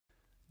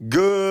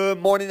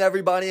Good morning,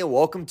 everybody, and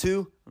welcome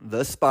to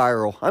The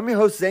Spiral. I'm your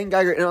host, Zane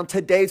Geiger, and on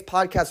today's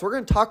podcast, we're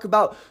going to talk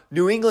about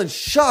New England's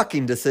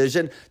shocking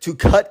decision to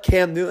cut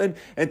Cam Newton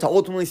and to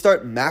ultimately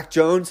start Mac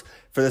Jones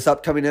for this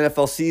upcoming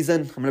NFL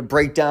season. I'm going to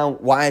break down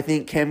why I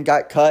think Cam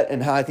got cut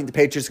and how I think the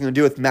Patriots are going to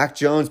do with Mac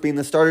Jones being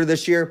the starter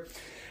this year.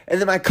 And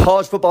then my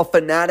college football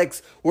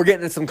fanatics, we're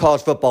getting into some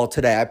college football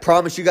today. I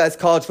promise you guys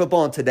college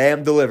football, and today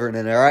I'm delivering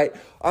it, all right?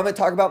 I'm going to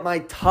talk about my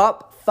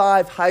top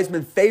 5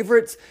 Heisman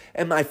favorites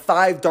and my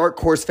 5 dark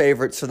horse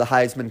favorites for the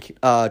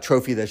Heisman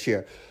Trophy this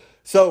year.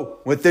 So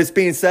with this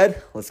being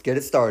said, let's get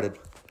it started.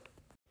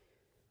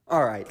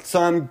 All right,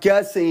 so I'm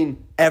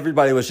guessing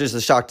everybody was just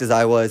as shocked as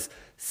I was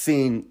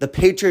seeing the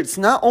Patriots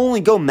not only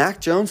go Mac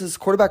Jones as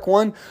quarterback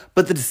 1,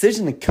 but the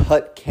decision to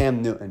cut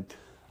Cam Newton.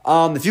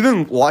 If you've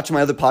been watching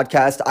my other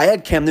podcast, I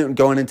had Cam Newton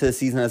going into the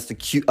season as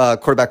the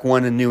quarterback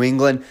 1 in New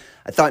England.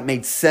 I thought it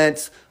made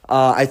sense.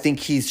 I think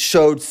he's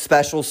showed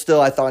special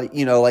still. I thought,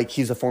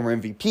 he's a former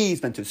MVP.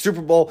 He's been to a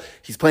Super Bowl.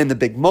 He's playing the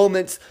big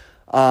moments.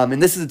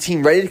 And this is a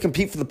team ready to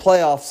compete for the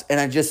playoffs. And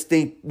I just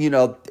think,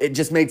 it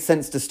just made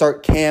sense to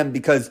start Cam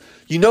because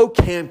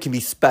Cam can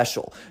be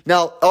special.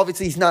 Now,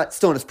 obviously, he's not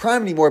still in his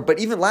prime anymore. But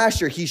even last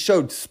year, he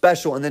showed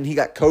special. And then he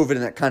got COVID,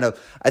 and that kind of,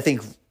 I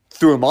think,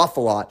 threw him off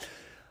a lot.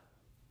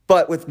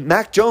 But with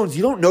Mac Jones,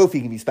 you don't know if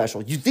he can be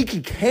special. You think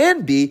he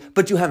can be,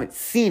 but you haven't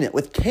seen it.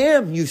 With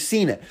Cam, you've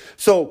seen it.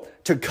 So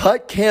to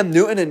cut Cam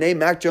Newton and name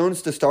Mac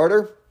Jones the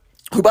starter,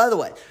 who, by the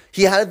way,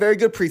 he had a very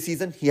good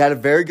preseason. He had a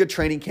very good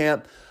training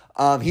camp.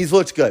 He's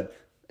looked good,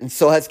 and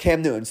so has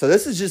Cam Newton. So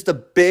this is just a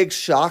big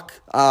shock.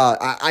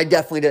 I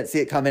definitely didn't see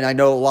it coming. I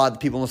know a lot of the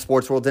people in the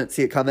sports world didn't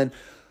see it coming.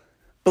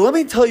 But let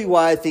me tell you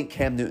why I think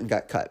Cam Newton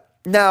got cut.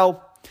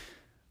 Now,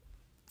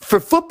 for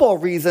football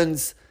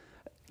reasons,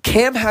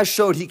 Cam has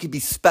showed he could be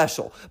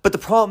special, but the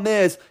problem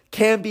is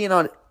Cam being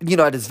on,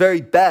 at his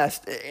very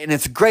best, and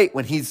it's great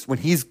when he's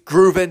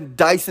grooving,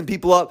 dicing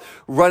people up,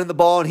 running the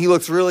ball, and he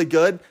looks really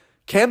good.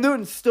 Cam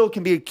Newton still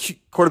can be a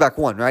quarterback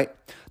 1, right?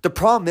 The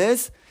problem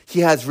is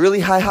he has really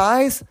high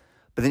highs,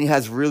 but then he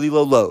has really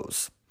low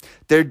lows.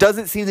 There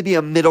doesn't seem to be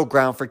a middle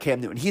ground for Cam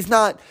Newton. He's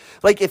not,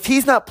 if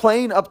he's not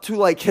playing up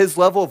to, his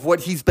level of what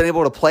he's been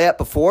able to play at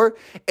before,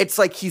 it's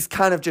like he's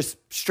kind of just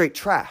straight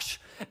trash.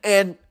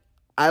 And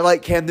I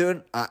like Cam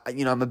Newton.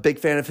 I'm a big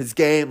fan of his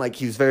game.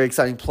 He was a very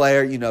exciting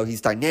player.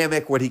 He's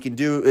dynamic. What he can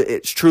do,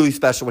 it's truly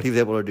special what he was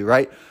able to do,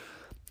 right?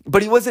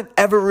 But he wasn't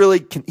ever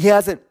really, he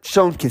hasn't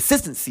shown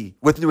consistency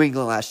with New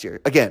England last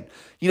year. Again,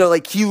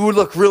 he would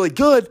look really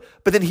good,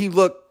 but then he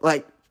looked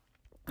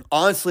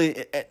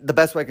honestly, the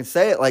best way I can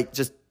say it,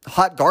 just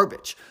hot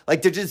garbage.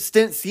 There just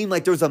didn't seem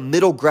like there was a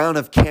middle ground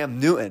of Cam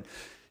Newton.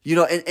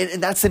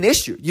 And that's an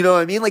issue. You know what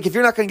I mean? If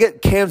you're not going to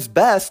get Cam's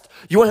best,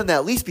 you want him to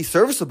at least be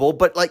serviceable,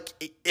 but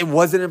it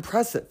wasn't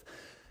impressive.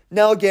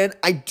 Now, again,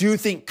 I do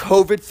think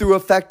COVID threw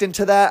effect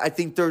into that. I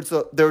think there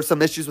were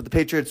some issues with the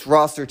Patriots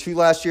roster too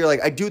last year.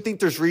 I do think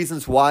there's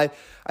reasons why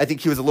I think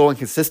he was a little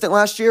inconsistent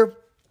last year.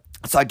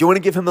 So I do want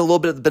to give him a little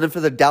bit of the benefit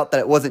of the doubt that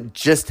it wasn't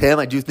just him.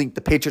 I do think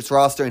the Patriots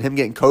roster and him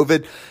getting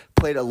COVID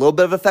played a little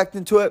bit of effect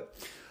into it.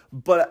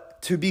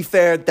 But to be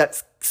fair,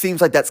 that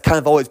seems like that's kind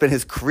of always been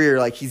his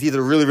career. He's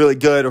either really, really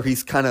good or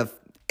he's kind of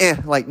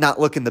not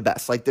looking the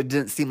best. There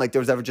didn't seem like there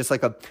was ever just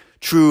a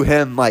true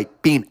him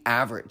being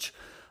average.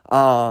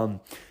 But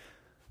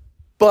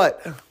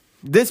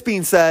this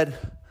being said,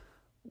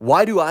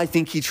 why do I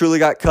think he truly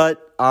got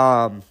cut?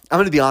 I'm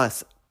going to be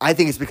honest. I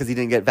think it's because he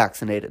didn't get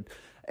vaccinated.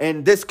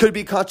 And this could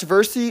be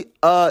controversial,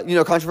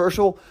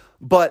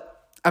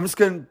 but I'm just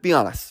going to be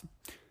honest.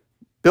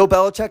 Bill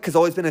Belichick has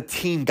always been a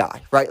team guy,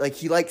 right?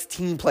 He likes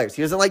team players.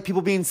 He doesn't like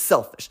people being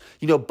selfish.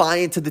 Buy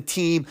into the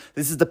team.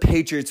 This is the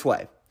Patriots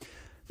way.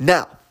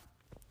 Now,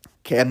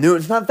 Cam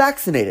Newton's not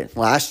vaccinated.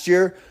 Last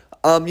year,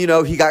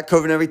 he got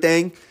COVID and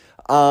everything.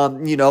 A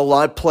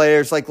lot of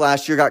players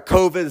last year got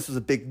COVID. This was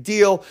a big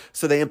deal.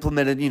 So they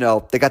implemented,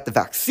 they got the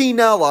vaccine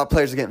now. A lot of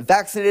players are getting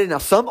vaccinated. Now,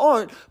 some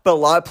aren't, but a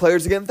lot of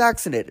players are getting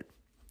vaccinated.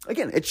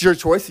 Again, it's your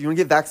choice. If you want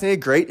to get vaccinated,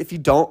 great. If you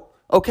don't,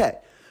 okay.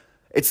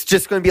 It's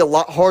just going to be a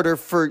lot harder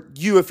for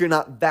you if you're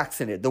not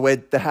vaccinated, the way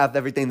to have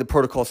everything, the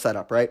protocol set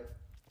up, right?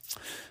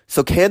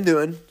 So Cam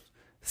Newton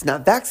is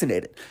not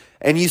vaccinated.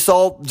 And you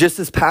saw just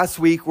this past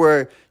week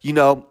where,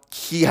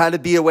 he had to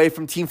be away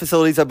from team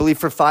facilities, I believe,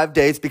 for 5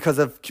 days because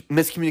of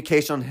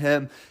miscommunication on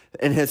him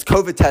and his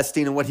COVID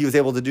testing and what he was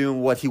able to do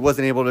and what he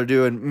wasn't able to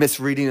do and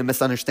misreading and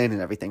misunderstanding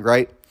everything,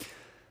 right?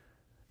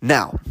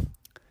 Now,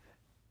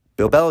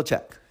 Bill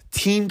Belichick,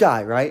 team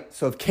guy, right?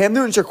 So if Cam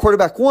Newton's your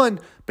quarterback 1,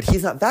 but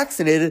he's not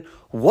vaccinated,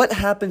 what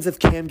happens if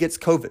Cam gets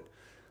COVID?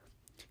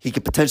 He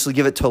could potentially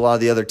give it to a lot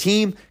of the other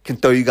team, can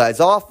throw you guys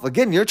off.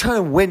 Again, you're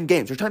trying to win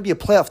games. You're trying to be a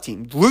playoff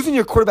team. Losing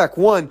your quarterback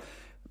 1,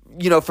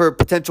 for a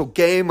potential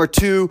game or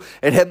 2,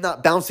 and him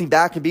not bouncing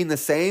back and being the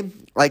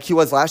same like he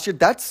was last year,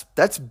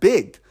 that's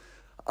big.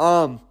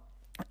 And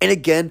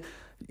again,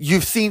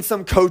 you've seen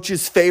some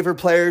coaches favor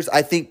players,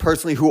 I think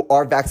personally, who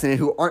are vaccinated,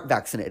 who aren't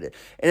vaccinated.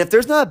 And if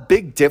there's not a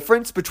big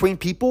difference between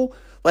people,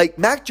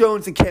 Mac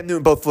Jones and Cam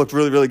Newton both looked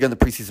really, really good in the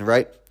preseason,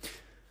 right?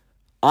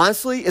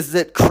 honestly, is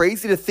it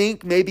crazy to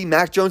think maybe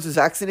Mac Jones is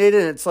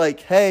vaccinated and it's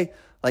like, hey,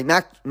 like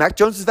Mac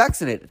Jones is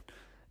vaccinated.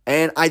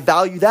 And I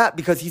value that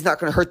because he's not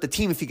going to hurt the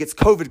team if he gets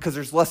COVID because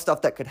there's less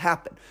stuff that could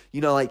happen.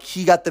 Like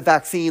he got the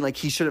vaccine, like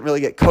he shouldn't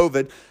really get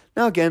COVID.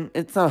 Now, again,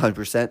 it's not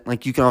 100%.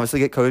 Like you can obviously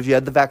get COVID if you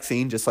had the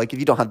vaccine, just like if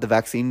you don't have the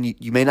vaccine,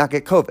 you may not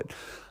get COVID.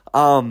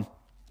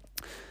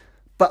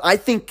 But I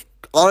think,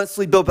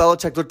 honestly, Bill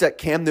Belichick looked at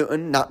Cam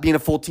Newton not being a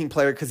full team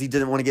player because he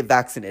didn't want to get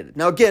vaccinated.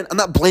 Now, again, I'm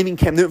not blaming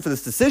Cam Newton for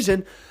this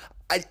decision.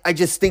 I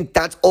just think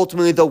that's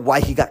ultimately, though,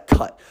 why he got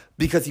cut.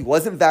 Because he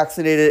wasn't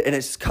vaccinated, and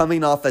it's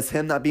coming off as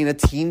him not being a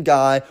team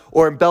guy,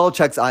 or in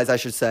Belichick's eyes, I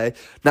should say,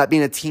 not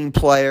being a team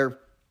player.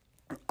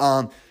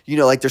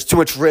 Like there's too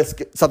much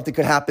risk. Something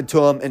could happen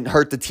to him and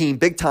hurt the team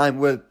big time.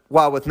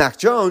 While with Mac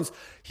Jones,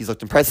 he's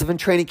looked impressive in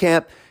training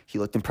camp. He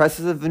looked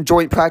impressive in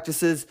joint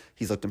practices.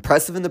 He's looked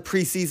impressive in the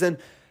preseason.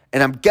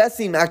 And I'm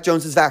guessing Mac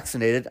Jones is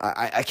vaccinated.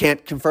 I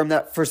can't confirm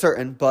that for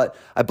certain, but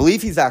I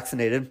believe he's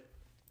vaccinated.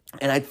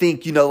 And I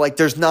think,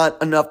 there's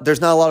not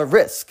a lot of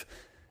risk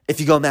if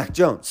you go Mac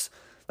Jones.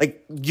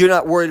 Like, you're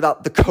not worried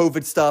about the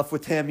COVID stuff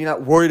with him. You're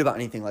not worried about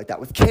anything like that.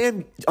 With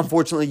Cam,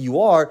 unfortunately, you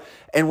are,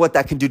 and what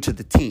that can do to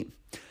the team.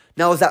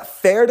 Now, is that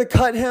fair to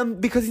cut him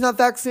because he's not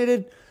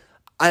vaccinated?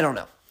 I don't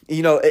know.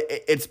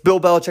 It's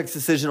Bill Belichick's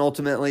decision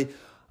ultimately.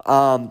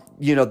 I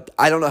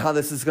don't know how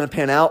this is going to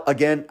pan out.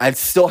 Again, I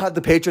still have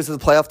the Patriots as a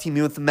playoff team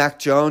with Mac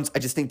Jones. I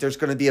just think there's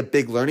going to be a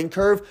big learning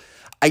curve.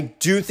 I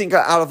do think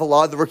out of a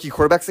lot of the rookie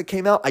quarterbacks that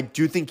came out, I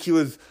do think he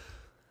was,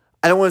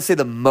 I don't want to say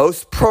the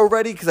most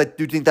pro-ready because I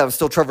do think that was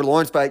still Trevor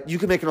Lawrence, but you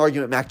can make an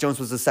argument Mac Jones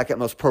was the second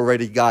most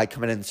pro-ready guy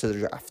coming into the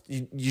draft.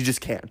 You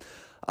just can.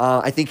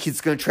 I think he's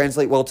going to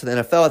translate well to the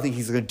NFL. I think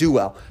he's going to do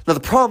well. Now, the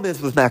problem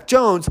is with Mac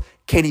Jones,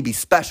 can he be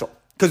special?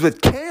 Because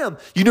with Cam,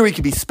 you knew he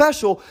could be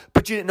special,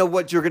 but you didn't know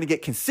what you're going to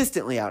get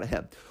consistently out of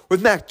him.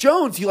 With Mac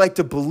Jones, you like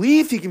to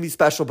believe he can be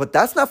special, but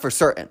that's not for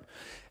certain.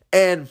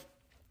 And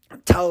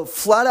to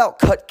flat out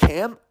cut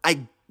Cam,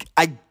 I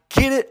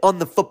get it on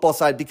the football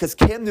side because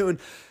Cam Newton,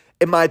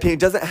 in my opinion,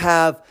 doesn't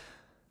have,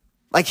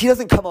 he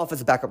doesn't come off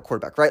as a backup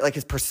quarterback, right? Like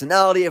his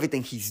personality,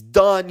 everything he's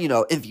done,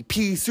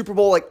 MVP, Super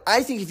Bowl.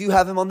 I think if you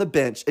have him on the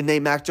bench and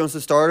name Mac Jones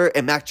the starter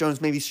and Mac Jones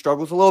maybe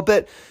struggles a little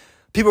bit,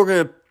 people are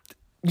going to,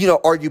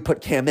 argue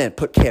put Cam in.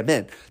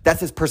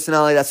 That's his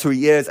personality. That's who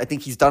he is. I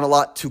think he's done a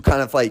lot to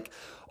kind of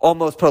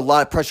almost put a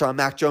lot of pressure on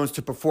Mac Jones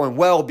to perform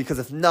well because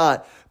if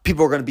not,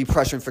 people are going to be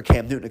pressuring for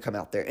Cam Newton to come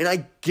out there. And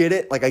I get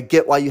it. I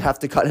get why you have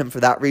to cut him for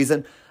that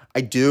reason.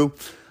 I do.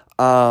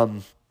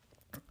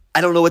 I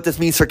don't know what this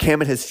means for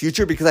Cam in his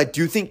future because I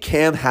do think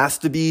Cam has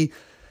to be,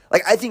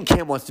 I think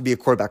Cam wants to be a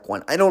quarterback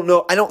one. I don't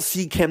know. I don't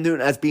see Cam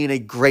Newton as being a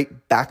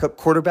great backup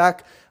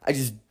quarterback. I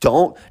just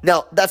don't.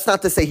 Now, that's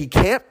not to say he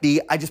can't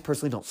be. I just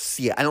personally don't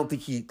see it. I don't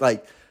think he,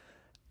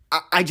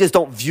 I just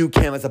don't view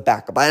Cam as a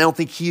backup. I don't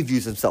think he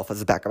views himself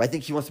as a backup. I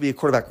think he wants to be a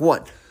quarterback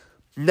one.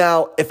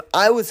 Now, if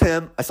I was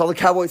him, I saw the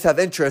Cowboys have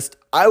interest,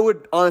 I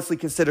would honestly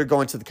consider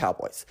going to the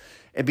Cowboys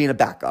and being a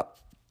backup.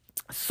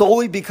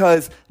 Solely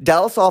because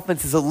Dallas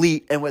offense is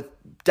elite, and with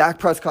Dak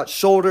Prescott's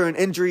shoulder and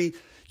injury,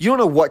 you don't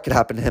know what could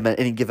happen to him at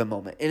any given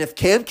moment. And if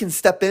Cam can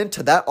step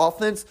into that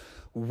offense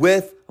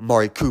with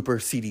Amari Cooper,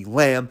 CeeDee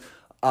Lamb,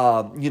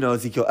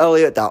 Ezekiel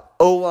Elliott, that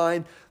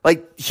O-line,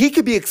 he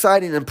could be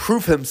exciting and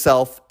prove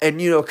himself and,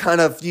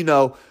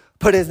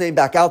 put his name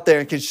back out there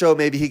and can show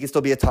maybe he can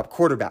still be a top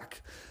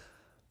quarterback.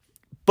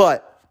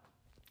 But,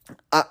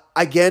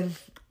 again,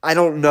 I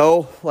don't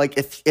know,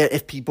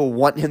 if people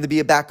want him to be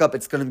a backup,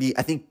 it's going to be,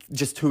 I think,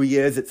 just who he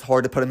is. It's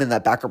hard to put him in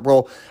that backup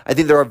role. I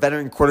think there are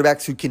veteran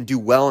quarterbacks who can do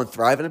well and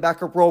thrive in a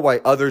backup role, while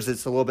others,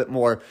 it's a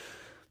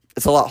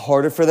lot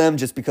harder for them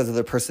just because of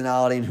their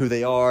personality and who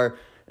they are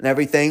and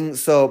everything.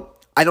 So,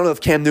 I don't know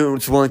if Cam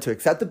Newton's willing to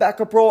accept the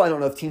backup role. I don't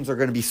know if teams are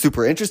going to be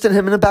super interested in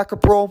him in a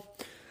backup role.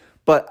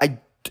 But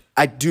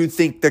I do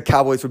think the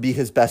Cowboys would be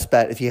his best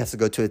bet if he has to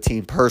go to a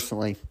team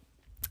personally,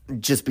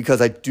 just because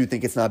I do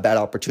think it's not a bad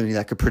opportunity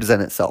that could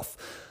present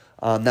itself.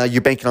 Now,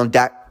 you're banking on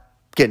Dak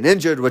getting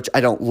injured, which I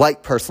don't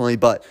like personally,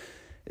 but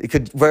it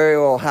could very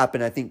well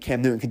happen. I think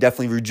Cam Newton could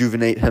definitely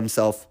rejuvenate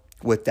himself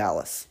with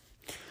Dallas.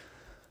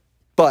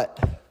 But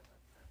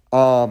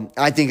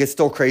I think it's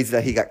still crazy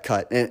that he got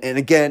cut. And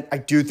again, I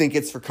do think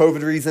it's for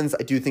COVID reasons.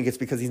 I do think it's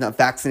because he's not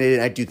vaccinated.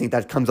 I do think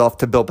that comes off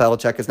to Bill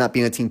Belichick as not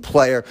being a team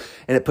player,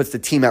 and it puts the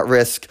team at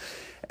risk.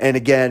 And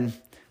again,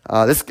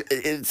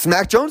 it's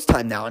Mac Jones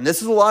time now, and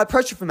this is a lot of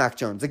pressure for Mac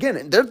Jones.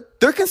 Again,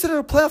 they're considered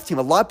a playoff team.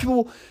 A lot of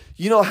people,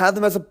 have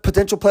them as a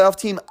potential playoff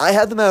team. I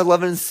had them at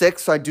 11-6,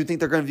 so I do think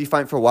they're going to be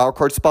fighting for a wild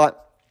card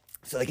spot.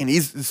 So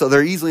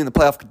they're easily in the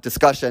playoff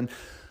discussion.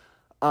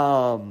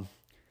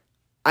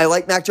 I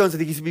like Mac Jones. I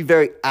think he should be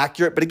very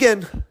accurate. But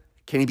again,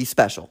 can he be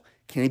special?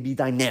 Can he be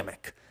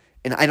dynamic?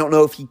 And I don't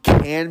know if he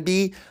can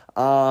be.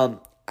 I'm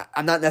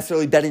not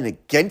necessarily betting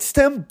against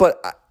him,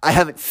 but I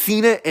haven't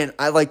seen it, and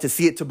I like to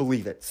see it to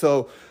believe it.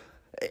 So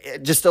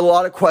just a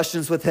lot of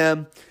questions with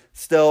him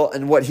still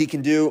and what he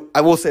can do.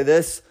 I will say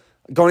this,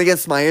 going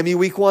against Miami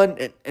week 1,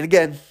 and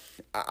again,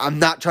 I'm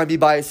not trying to be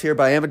biased here,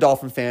 but I am a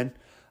Dolphin fan.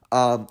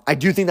 I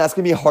do think that's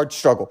going to be a hard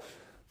struggle.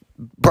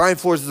 Brian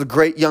Flores is a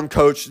great young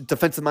coach,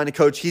 defensive-minded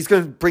coach. He's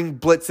going to bring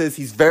blitzes.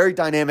 He's very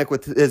dynamic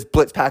with his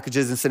blitz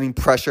packages and sending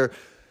pressure.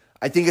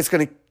 I think it's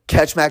going to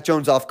catch Mac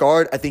Jones off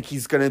guard. I think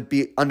he's going to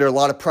be under a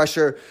lot of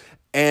pressure,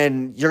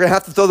 and you're going to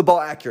have to throw the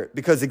ball accurate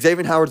because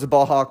Xavier Howard's a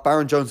ball hawk,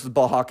 Byron Jones is a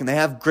ball hawk, and they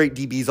have great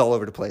DBs all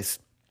over the place.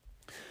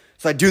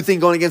 So I do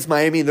think going against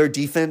Miami and their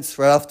defense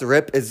right off the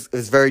rip is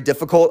very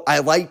difficult. I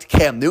liked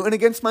Cam Newton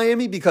against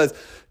Miami because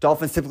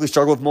Dolphins typically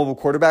struggle with mobile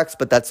quarterbacks,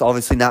 but that's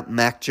obviously not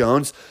Mac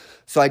Jones.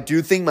 So I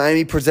do think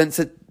Miami presents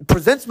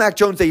Mac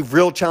Jones a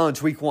real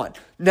challenge week 1.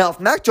 Now, if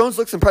Mac Jones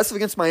looks impressive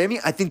against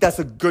Miami, I think that's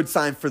a good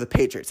sign for the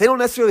Patriots. They don't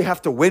necessarily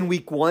have to win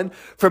week 1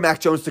 for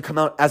Mac Jones to come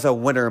out as a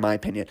winner, in my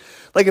opinion.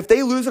 Like, if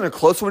they lose in a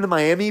close one to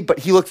Miami, but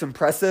he looks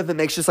impressive and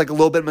makes just like a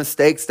little bit of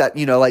mistakes that,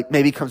 like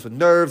maybe comes with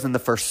nerves in the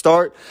first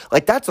start,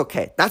 like that's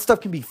okay. That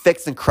stuff can be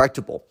fixed and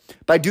correctable.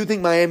 But I do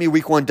think Miami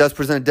week 1 does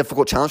present a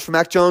difficult challenge for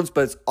Mac Jones,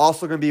 but it's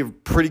also going to be a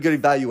pretty good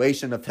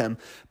evaluation of him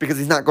because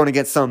he's not going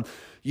against some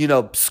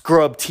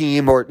scrub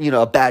team or,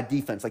 a bad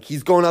defense. Like,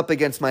 he's going up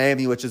against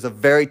Miami, which is a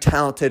very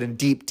talented and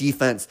deep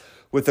defense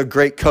with a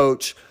great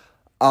coach,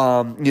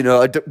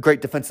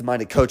 great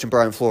defensive-minded coach in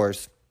Brian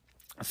Flores.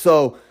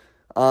 So,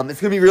 it's going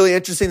to be really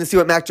interesting to see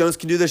what Mac Jones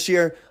can do this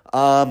year.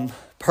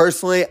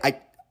 Personally,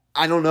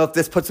 I don't know if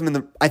this puts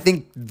him I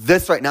think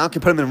this right now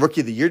can put him in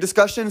Rookie of the Year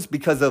discussions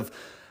because of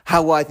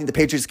how well I think the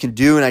Patriots can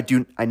do,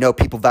 and I know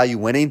people value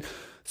winning.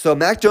 So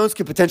Mac Jones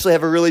could potentially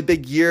have a really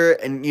big year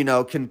and,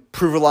 can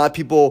prove a lot of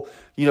people,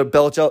 Bill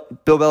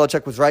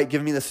Belichick was right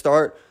giving me the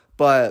start.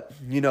 But,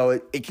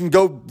 it can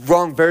go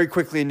wrong very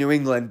quickly in New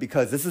England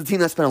because this is a team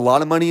that spent a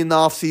lot of money in the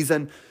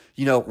offseason,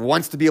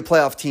 wants to be a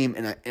playoff team.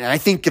 And I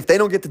think if they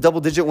don't get to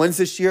double-digit wins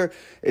this year,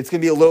 it's going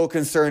to be a little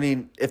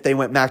concerning if they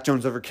went Mac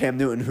Jones over Cam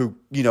Newton, who,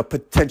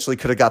 potentially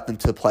could have got them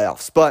to the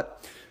playoffs.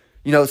 But,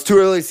 it's too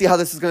early to see how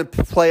this is going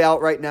to play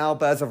out right now.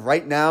 But as of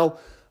right now,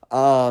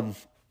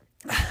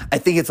 I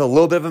think it's a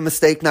little bit of a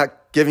mistake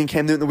not giving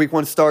Cam Newton the week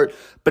 1 start.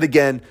 But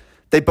again,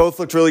 they both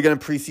looked really good in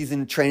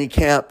preseason training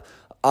camp,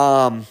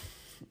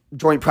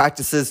 joint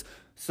practices.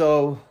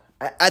 So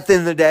at the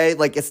end of the day,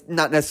 it's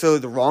not necessarily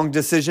the wrong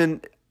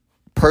decision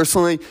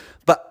personally,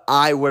 but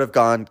I would have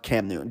gone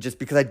Cam Newton just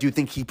because I do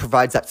think he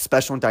provides that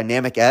special and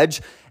dynamic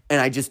edge.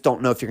 And I just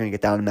don't know if you're going to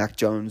get down to Mac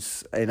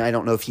Jones, and I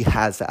don't know if he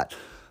has that.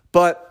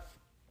 But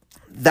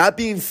that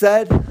being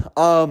said,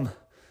 talking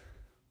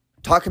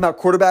about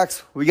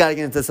quarterbacks, we got to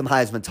get into some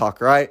Heisman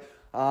talk, right?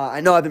 I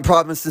know I've been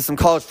promising some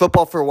college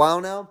football for a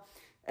while now,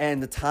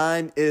 and the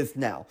time is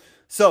now.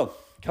 So,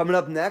 coming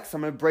up next,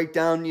 I'm going to break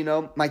down,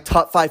 my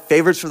top 5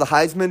 favorites for the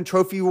Heisman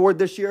Trophy Award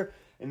this year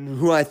and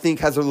who I think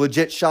has a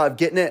legit shot of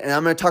getting it. And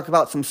I'm going to talk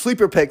about some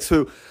sleeper picks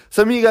who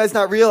some of you guys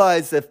not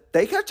realize if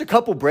they catch a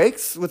couple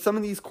breaks with some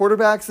of these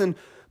quarterbacks and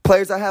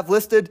players I have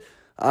listed,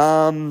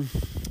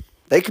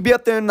 they could be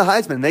up there in the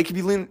Heisman. They could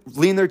be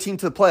leading their team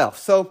to the playoffs.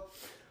 So,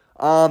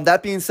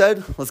 that being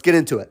said, let's get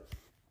into it.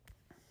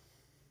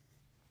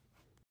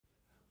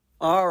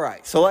 All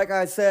right. So like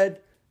I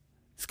said,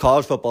 it's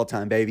college football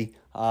time, baby.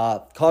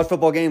 College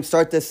football games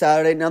start this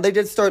Saturday. Now, they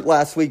did start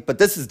last week, but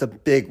this is the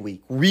big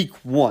week, week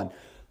 1.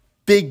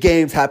 Big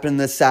games happening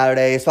this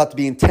Saturday. It's about to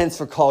be intense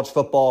for college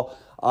football.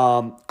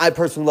 I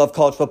personally love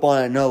college football,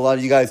 and I know a lot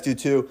of you guys do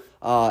too.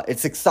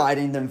 It's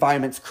exciting. The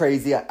environment's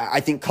crazy. I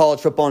think college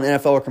football and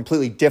NFL are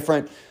completely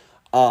different.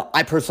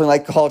 I personally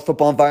like the college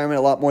football environment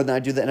a lot more than I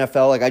do the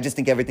NFL. I just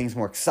think everything's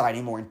more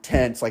exciting, more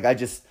intense. I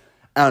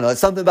don't know.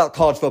 It's something about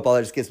college football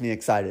that just gets me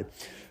excited.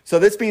 So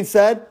this being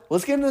said,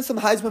 let's get into some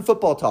Heisman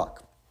football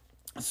talk.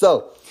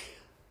 So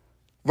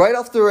right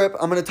off the rip,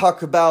 I'm going to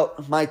talk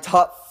about my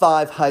top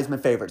 5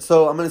 Heisman favorites.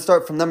 So I'm going to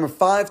start from number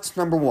 5 to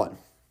number 1.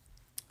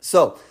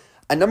 So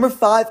at number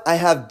 5, I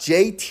have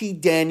JT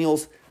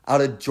Daniels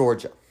out of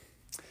Georgia.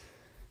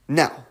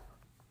 Now,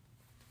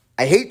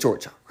 I hate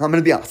Georgia. I'm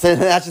going to be honest.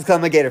 That's just because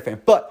I'm a Gator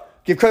fan.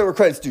 But give credit where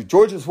credit's due.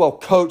 Georgia's well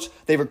coached.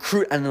 They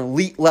recruit at an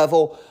elite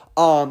level.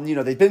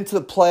 They've been to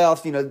the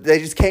playoffs. They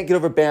just can't get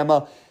over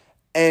Bama.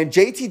 And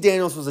JT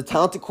Daniels was a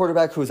talented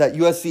quarterback who was at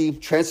USC,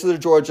 transferred to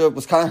Georgia,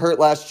 was kind of hurt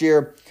last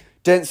year,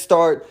 didn't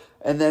start.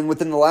 And then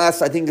within the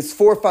last, I think it's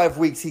 4 or 5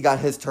 weeks, he got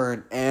his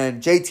turn.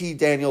 And JT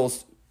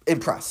Daniels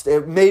impressed.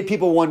 It made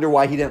people wonder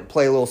why he didn't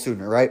play a little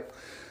sooner, right?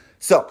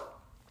 So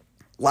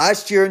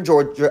last year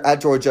at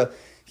Georgia,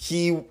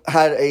 he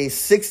had a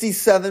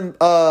 67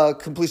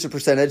 completion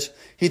percentage.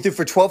 He threw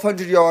for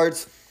 1,200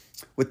 yards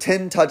with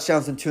 10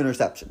 touchdowns and 2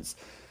 interceptions.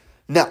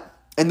 Now,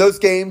 in those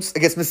games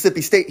against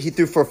Mississippi State, he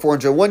threw for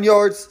 401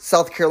 yards.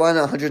 South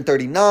Carolina,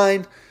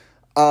 139.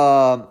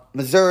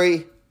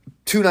 Missouri,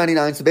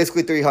 299, so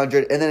basically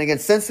 300. And then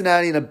against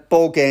Cincinnati in a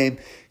bowl game,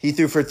 he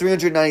threw for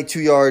 392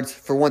 yards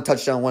for 1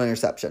 touchdown, 1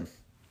 interception.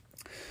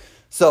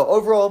 So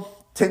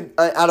overall, 10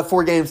 out of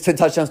 4 games, 10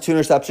 touchdowns, 2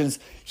 interceptions.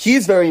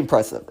 He's very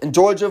impressive. And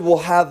Georgia will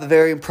have a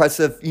very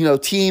impressive,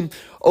 team.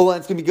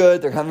 O-line's going to be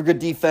good. They're having a good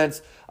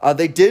defense.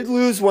 They did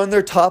lose one of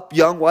their top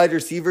young wide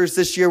receivers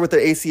this year with their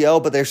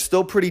ACL, but they're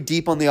still pretty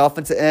deep on the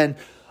offensive end.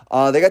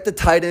 They got the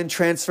tight end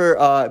transfer,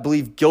 I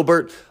believe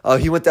Gilbert.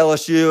 He went to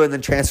LSU and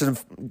then transferred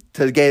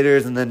to the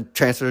Gators and then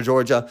transferred to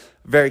Georgia.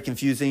 Very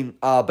confusing,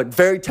 but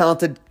very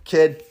talented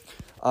kid.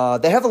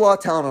 They have a lot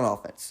of talent on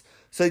offense.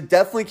 So he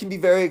definitely can be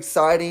very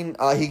exciting.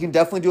 He can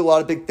definitely do a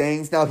lot of big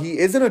things. Now, he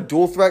isn't a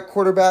dual-threat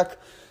quarterback,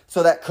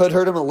 so that could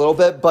hurt him a little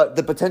bit. But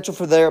the potential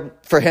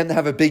for him to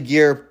have a big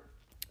year,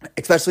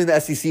 especially in the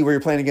SEC where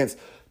you're playing against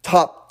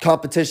top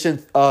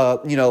competition,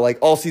 like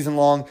all season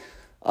long,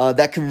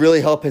 that can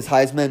really help his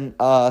Heisman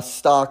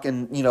stock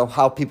and,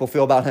 how people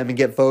feel about him and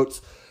get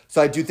votes.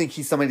 So I do think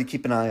he's somebody to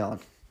keep an eye on.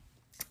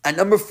 At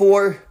number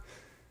 4,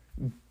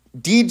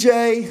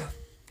 DJ,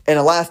 and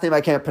a last name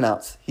I can't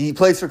pronounce. He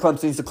plays for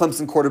Clemson. He's a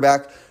Clemson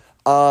quarterback.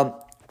 I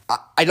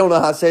don't know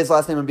how to say his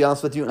last name, to be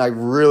honest with you, and I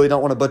really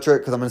don't want to butcher it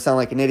because I'm going to sound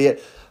like an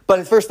idiot. But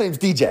his first name's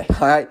DJ,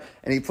 all right?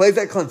 And he plays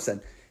at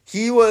Clemson.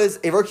 He was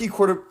a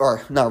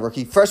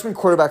freshman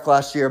quarterback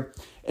last year.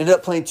 Ended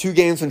up playing 2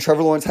 games when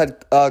Trevor Lawrence had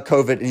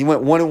COVID, and he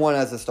went 1-1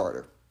 as a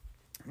starter.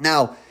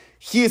 Now,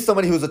 he is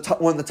somebody who was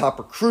one of the top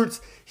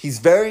recruits. He's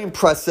very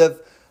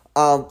impressive.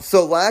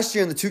 So last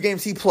year in the 2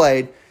 games he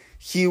played,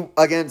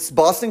 against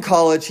Boston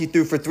College, he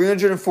threw for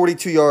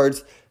 342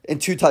 yards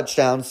and 2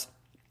 touchdowns.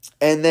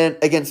 And then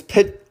against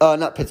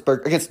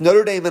against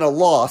Notre Dame in a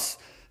loss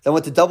that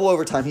went to double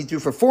overtime, he threw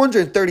for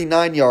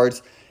 439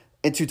 yards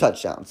and 2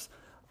 touchdowns.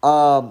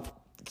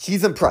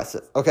 He's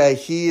impressive, okay?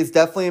 He is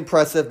definitely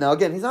impressive. Now,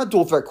 again, he's not a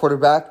dual-threat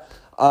quarterback.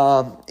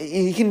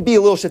 He can be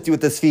a little shifty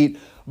with his feet,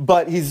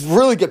 but he's a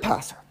really good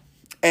passer.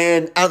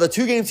 And out of the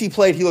 2 games he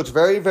played, he looks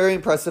very, very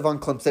impressive on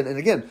Clemson. And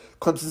again,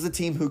 Clemson's a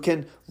team who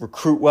can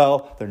recruit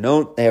well.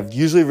 They have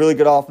usually really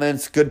good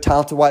offense, good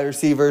talented wide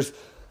receivers.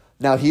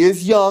 Now, he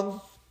is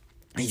young.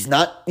 He's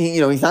not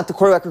the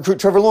quarterback recruit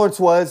Trevor Lawrence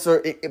was,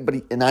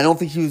 and I don't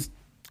think he was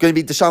going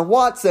to be Deshaun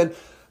Watson,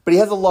 but he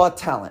has a lot of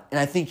talent. And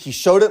I think he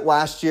showed it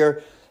last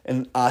year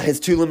in his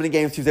 2 limited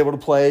games he was able to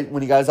play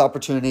when he got his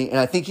opportunity. And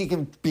I think he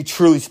can be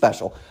truly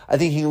special. I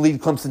think he can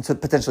lead Clemson to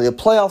potentially a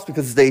playoffs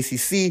because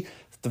it's the ACC.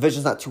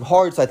 Division's not too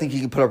hard, so I think he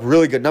can put up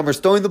really good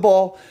numbers throwing the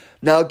ball.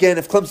 Now, again,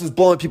 if Clemson's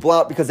blowing people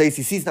out because the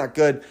ACC's not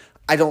good,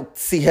 I don't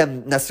see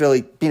him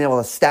necessarily being able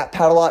to stat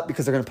pad a lot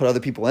because they're going to put other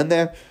people in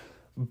there.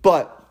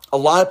 But a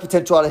lot of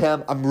potential out of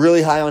him. I'm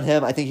really high on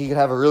him. I think he could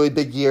have a really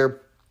big year.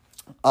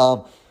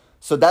 So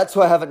that's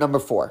who I have at number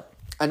 4.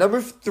 At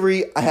number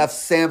 3, I have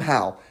Sam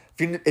Howell.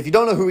 If you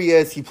don't know who he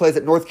is, he plays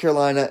at North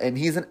Carolina, and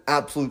he's an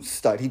absolute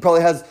stud. He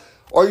probably has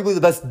arguably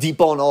the best deep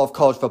ball in all of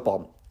college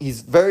football.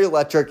 He's very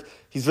electric.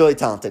 He's really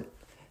talented.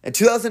 In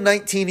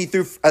 2019,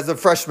 as a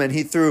freshman,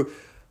 he threw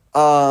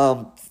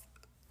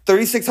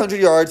 3,600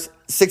 yards,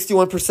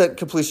 61%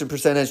 completion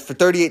percentage for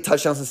 38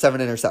 touchdowns and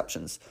 7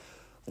 interceptions.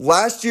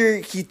 Last year,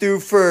 he threw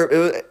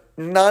for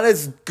not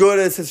as good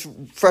as his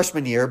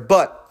freshman year,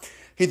 but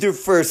he threw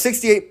for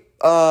 68.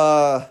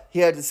 He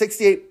had a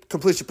 68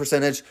 completion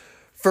percentage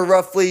for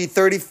roughly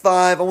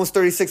 35, almost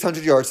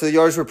 3,600 yards. So the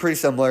yards were pretty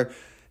similar.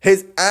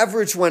 His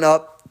average went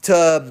up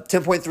to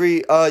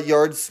 10.3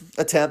 yards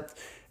attempt.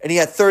 And he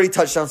had 30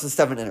 touchdowns and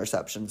 7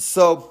 interceptions.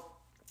 So,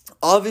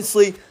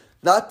 obviously,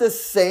 not the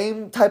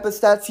same type of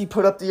stats he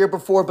put up the year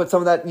before, but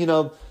some of that,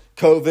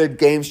 COVID,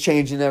 games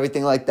changing and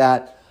everything like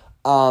that.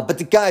 But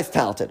the guy's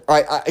talented. All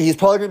right, he's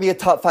probably going to be a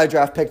top 5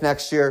 draft pick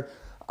next year.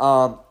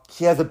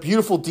 He has a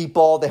beautiful deep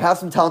ball. They have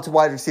some talented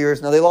wide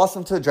receivers. Now, they lost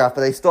him to the draft,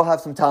 but they still have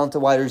some talented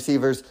wide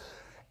receivers.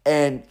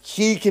 And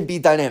he can be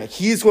dynamic.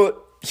 He's what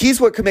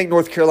could make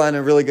North Carolina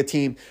a really good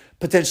team.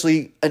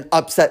 Potentially an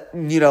upset,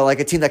 like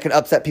a team that can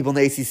upset people in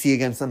the ACC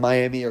against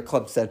Miami or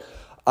Clemson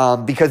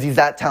because he's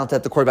that talented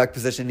at the quarterback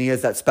position. He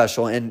is that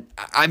special. And,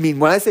 I mean,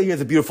 when I say he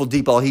has a beautiful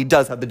deep ball, he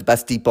does have the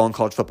best deep ball in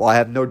college football. I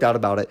have no doubt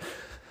about it.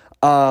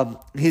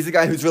 He's a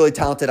guy who's really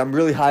talented. I'm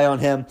really high on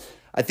him.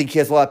 I think he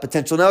has a lot of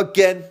potential. Now,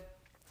 again,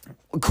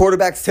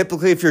 quarterbacks,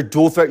 typically, if you're a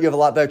dual threat, you have a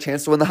lot better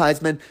chance to win the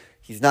Heisman.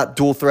 He's not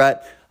dual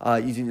threat.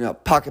 He's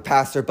pocket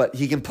passer, but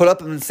he can put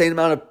up an insane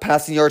amount of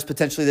passing yards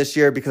potentially this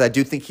year because I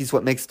do think he's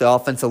what makes the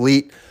offense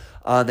elite.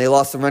 They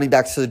lost some running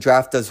backs to the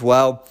draft as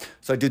well,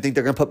 so I do think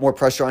they're going to put more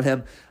pressure on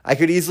him. I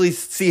could easily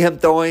see him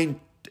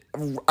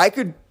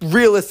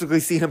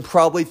realistically see him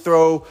probably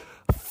throw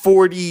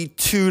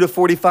 42 to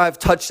 45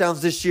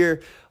 touchdowns this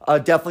year.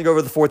 Definitely go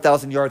over the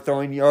 4,000-yard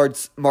throwing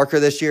yards marker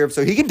this year,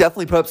 so he can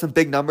definitely put up some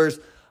big numbers.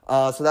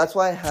 So that's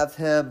why I have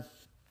him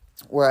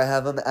where I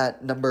have him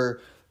at number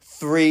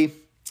 3.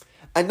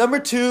 At number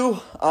 2,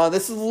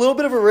 this is a little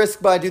bit of a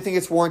risk, but I do think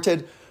it's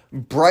warranted.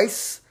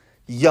 Bryce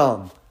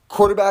Young,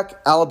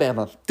 quarterback,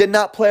 Alabama. Did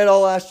not play at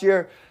all last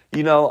year.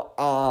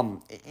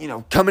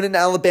 Coming into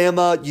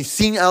Alabama, you've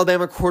seen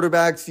Alabama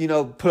quarterbacks,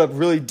 put up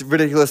really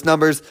ridiculous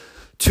numbers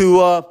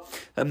to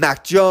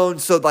Mac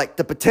Jones. So,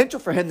 the potential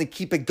for him to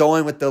keep it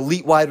going with the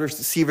elite wide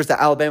receivers that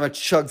Alabama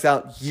chugs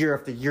out year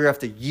after year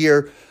after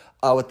year.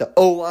 With the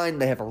O-line,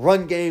 they have a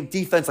run game,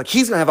 defense.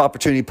 He's going to have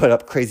opportunity to put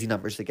up crazy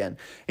numbers again.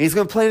 And he's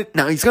going to play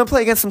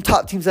against some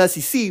top teams in the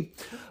SEC,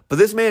 but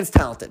this man's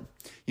talented.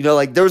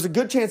 There was a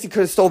good chance he could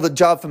have stole the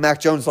job from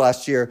Mac Jones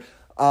last year.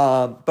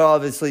 But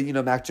obviously,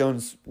 Mac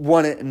Jones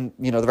won it, and,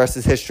 the rest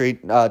is history,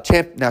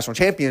 national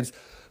champions.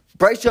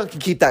 Bryce Young can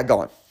keep that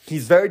going.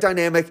 He's very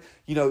dynamic.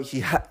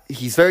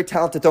 He's very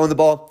talented throwing the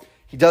ball.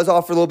 He does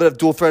offer a little bit of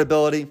dual threat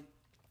ability.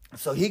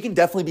 So he can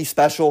definitely be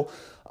special.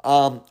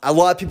 A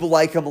lot of people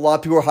like him. A lot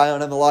of people are high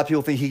on him. A lot of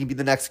people think he can be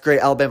the next great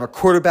Alabama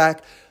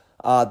quarterback.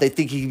 They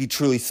think he can be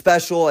truly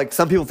special. Like,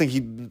 some people think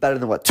he's better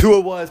than what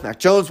Tua was, Mac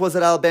Jones was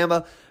at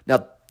Alabama.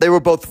 Now, they were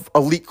both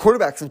elite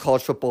quarterbacks in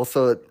college football,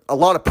 so a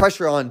lot of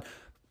pressure on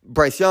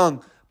Bryce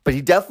Young, but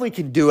he definitely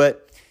can do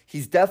it.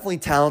 He's definitely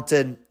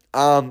talented.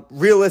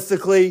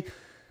 Realistically,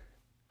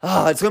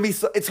 it's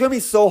gonna be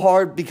so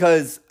hard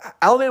because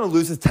Alabama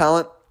loses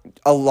talent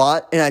a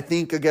lot, and I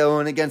think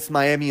going against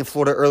Miami and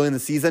Florida early in the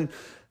season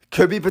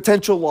could be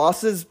potential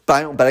losses, but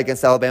I don't bet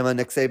against Alabama and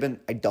Nick Saban.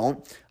 I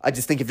don't. I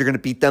just think if you're going to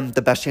beat them,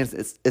 the best chance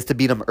is to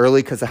beat them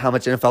early because of how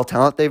much NFL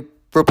talent they've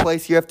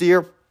replaced year after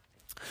year.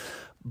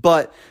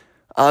 But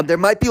there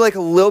might be like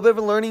a little bit of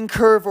a learning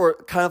curve, or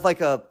kind of like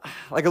a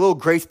little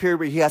grace period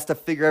where he has to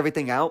figure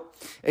everything out.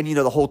 And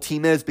the whole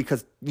team is,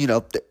 because year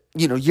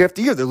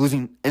after year they're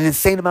losing an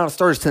insane amount of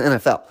starters to the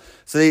NFL.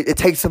 So it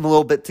takes him a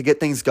little bit to get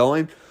things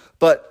going.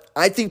 But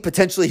I think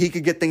potentially he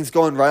could get things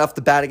going right off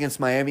the bat against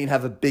Miami and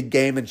have a big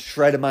game and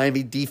shred a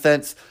Miami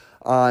defense.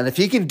 And if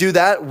he can do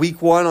that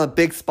week one on a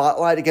big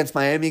spotlight against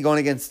Miami, going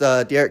against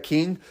Derek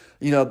King,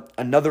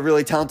 another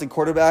really talented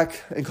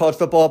quarterback in college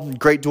football,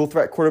 great dual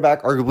threat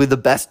quarterback, arguably the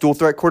best dual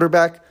threat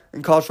quarterback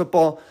in college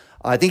football.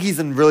 I think he's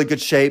in really good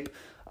shape.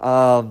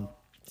 So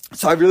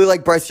I really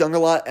like Bryce Young a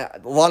lot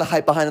of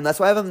hype behind him.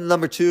 That's why I have him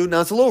number 2. Now,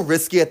 it's a little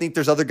risky. I think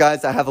there's other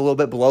guys that have a little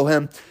bit below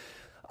him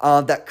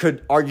that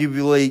could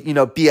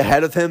arguably, be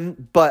ahead of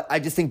him. But I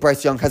just think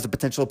Bryce Young has the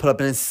potential to put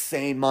up an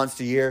insane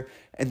monster year,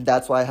 and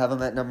that's why I have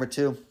him at number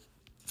 2.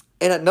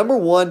 And at number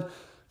 1,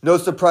 no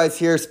surprise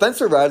here,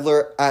 Spencer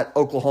Rattler at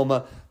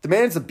Oklahoma. The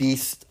man's a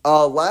beast.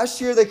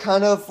 Last year, they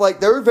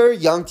were a very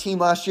young team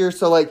last year,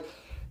 so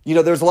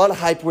there was a lot of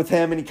hype with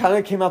him, and he kind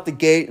of came out the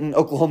gate, and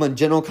Oklahoma in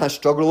general kind of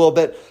struggled a little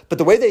bit. But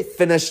the way they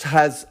finished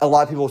has a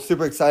lot of people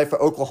super excited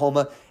for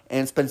Oklahoma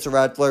and Spencer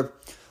Rattler.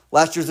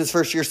 Last year was his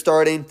first year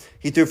starting.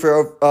 He threw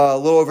for a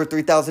little over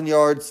 3,000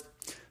 yards,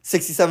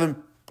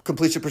 67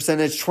 completion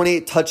percentage,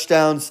 28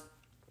 touchdowns,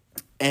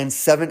 and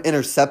 7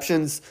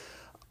 interceptions.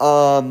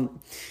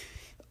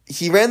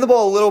 He ran the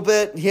ball a little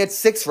bit. He had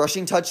 6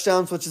 rushing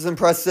touchdowns, which is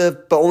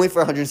impressive, but only for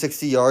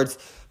 160 yards.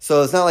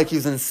 So it's not like he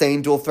was an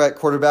insane dual threat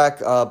quarterback,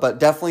 but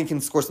definitely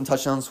can score some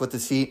touchdowns with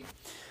his feet.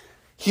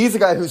 He's a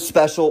guy who's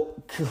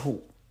special.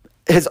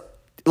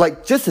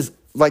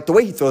 The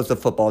way he throws the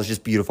football is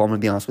just beautiful. I'm going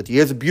to be honest with you. He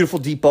has a beautiful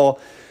deep ball.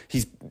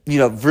 He's,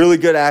 really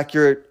good,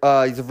 accurate.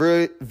 He's a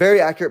very,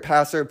 very accurate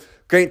passer.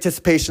 Great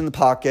anticipation in the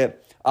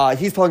pocket.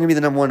 He's probably going to be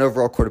the number 1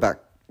 overall quarterback,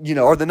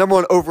 or the number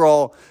 1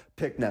 overall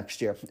pick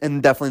next year,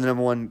 and definitely the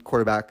number 1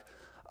 quarterback.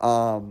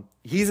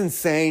 He's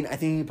insane. I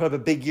think he can put up a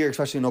big year,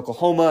 especially in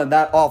Oklahoma and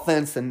that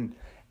offense and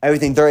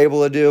everything they're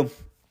able to do.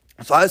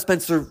 So I have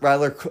Spencer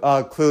Rattler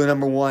clearly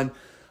number 1.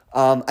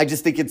 I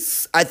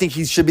think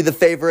he should be the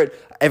favorite.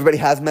 Everybody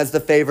has him as the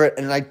favorite,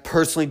 and I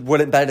personally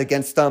wouldn't bet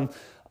against them.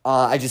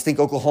 I just think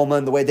Oklahoma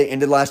and the way they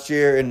ended last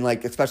year, and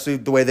especially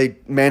the way they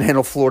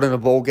manhandled Florida in a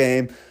bowl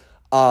game,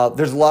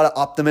 there's a lot of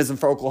optimism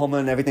for Oklahoma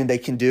and everything they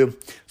can do.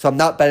 So I'm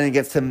not betting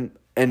against him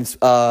and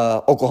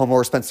Oklahoma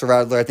or Spencer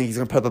Rattler. I think he's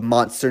going to put up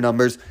monster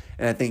numbers,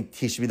 and I think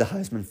he should be the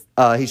Heisman.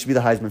 He should be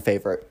the Heisman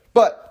favorite.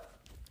 But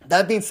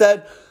that being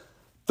said,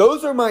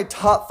 those are my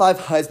top 5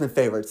 Heisman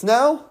favorites.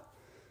 Now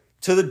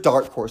to the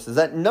dark horses.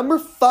 At number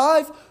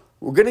 5,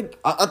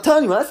 I'm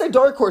telling you, when I say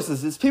dark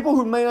horses, it's people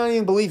who may not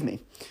even believe me.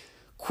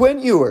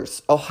 Quinn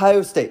Ewers,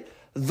 Ohio State,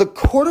 the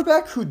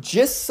quarterback who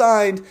just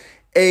signed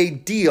a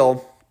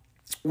deal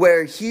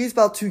where he's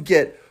about to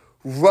get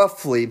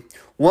roughly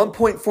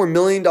 $1.4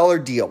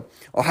 million deal.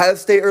 Ohio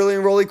State early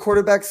enrollee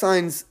quarterback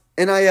signs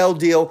NIL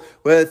deal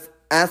with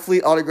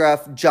Athlete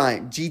Autograph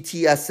Giant,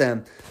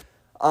 GTSM.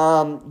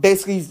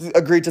 Basically, he's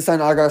agreed to sign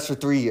autographs for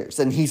 3 years,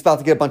 and he's about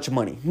to get a bunch of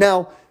money.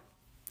 Now,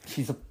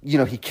 he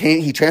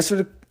transferred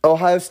to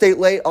Ohio State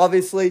late,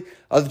 obviously.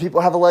 Other people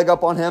have a leg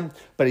up on him.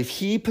 But if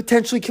he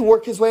potentially can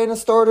work his way in a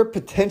starter,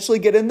 potentially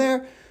get in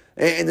there,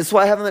 and this is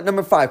why I have him at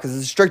number 5, because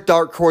it's a strict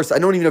dark horse. I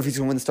don't even know if he's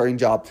going to win the starting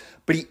job,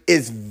 but he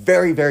is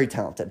very, very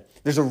talented.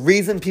 There's a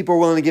reason people are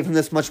willing to give him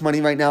this much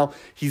money right now.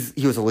 He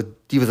was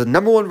a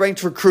number 1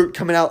 ranked recruit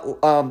coming out.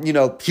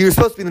 He was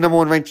supposed to be the number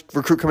 1 ranked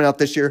recruit coming out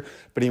this year,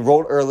 but he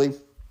enrolled early.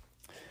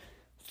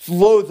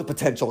 Loads of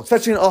potential,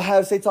 especially in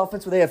Ohio State's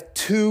offense, where they have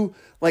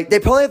they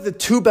probably have the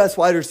 2 best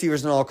wide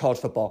receivers in all college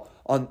football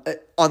on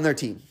their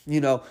team.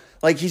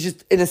 He's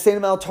just an insane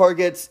amount of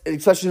targets,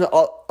 especially in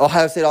the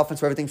Ohio State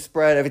offense where everything's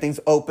spread,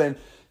 everything's open.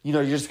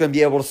 You're just going to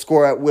be able to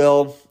score at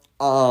will.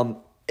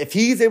 If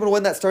he's able to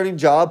win that starting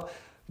job,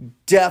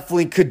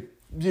 definitely could,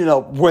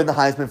 win the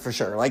Heisman for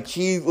sure.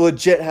 He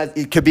legit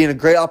it could be in a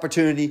great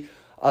opportunity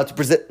to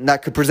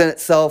present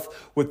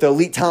itself with the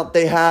elite talent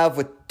they have,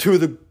 with 2 of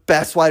the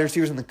best wide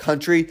receivers in the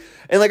country.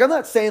 And I'm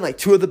not saying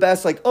 2 of the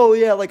best, out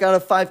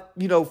of 5,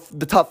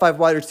 the top 5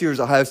 wide receivers,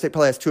 Ohio State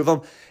probably has 2 of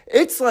them.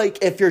 It's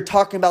if you're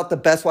talking about the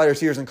best wide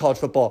receivers in college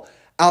football,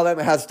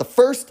 Alabama has the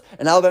first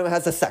and Alabama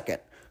has the second.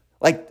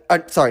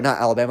 Sorry, not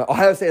Alabama.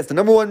 Ohio State is the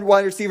number 1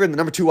 wide receiver and the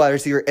number 2 wide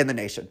receiver in the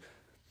nation.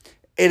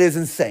 It is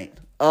insane.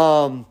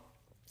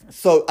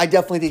 So I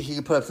definitely think he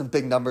could put up some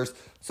big numbers.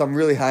 So I'm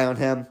really high on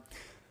him.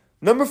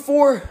 Number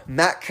 4,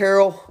 Matt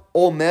Carroll,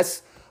 Ole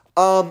Miss.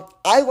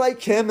 I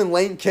like him and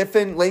Lane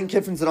Kiffin. Lane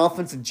Kiffin's an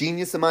offensive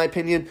genius in my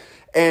opinion.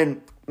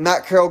 And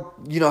Matt Carroll,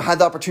 had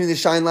the opportunity to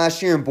shine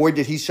last year, and boy,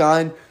 did he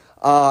shine.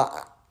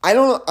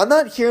 I'm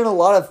not hearing a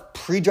lot of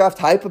pre-draft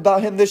hype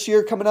about him this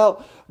year coming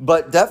out,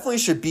 but definitely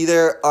should be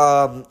there.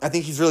 I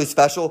think he's really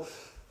special.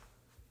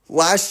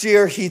 Last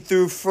year, he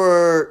threw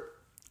for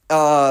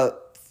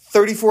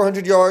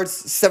 3,400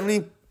 yards,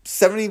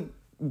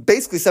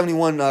 basically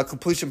 71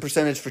 completion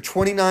percentage for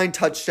 29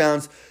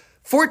 touchdowns,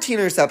 14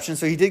 interceptions.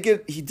 So he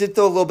did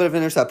throw a little bit of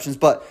interceptions,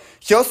 but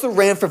he also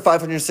ran for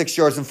 506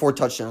 yards and 4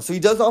 touchdowns. So he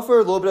does offer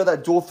a little bit of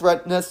that dual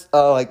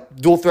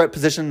threat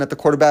position at the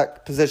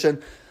quarterback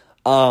position.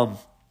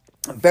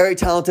 Very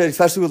talented,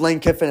 especially with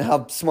Lane Kiffin and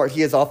how smart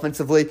he is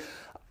offensively.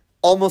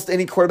 Almost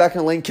any quarterback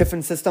in a Lane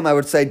Kiffin system, I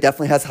would say,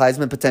 definitely has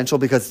Heisman potential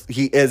because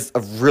he is a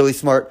really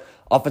smart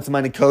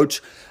offensive-minded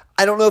coach.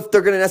 I don't know if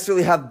they're going to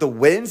necessarily have the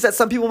wins that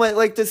some people might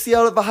like to see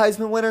out of a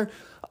Heisman winner.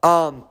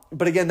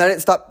 But again, that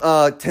didn't stop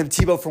Tim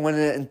Tebow from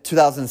winning it in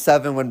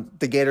 2007 when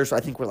the Gators, I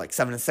think, were like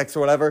 7-6 or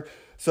whatever.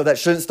 So that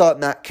shouldn't stop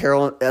Matt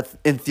Carroll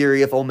in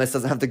theory if Ole Miss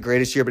doesn't have the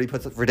greatest year, but he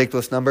puts up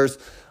ridiculous numbers.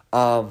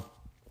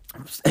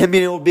 Him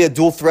being able to be a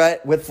dual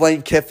threat with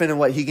Lane Kiffin and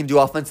what he can do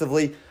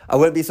offensively, I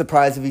wouldn't be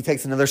surprised if he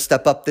takes another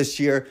step up this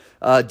year.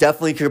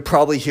 Definitely could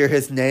probably hear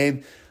his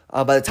name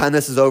by the time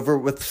this is over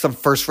with some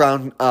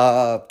first-round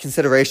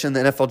consideration in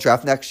the NFL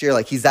draft next year.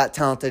 Like, he's that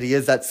talented. He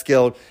is that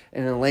skilled.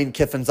 And in Lane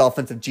Kiffin's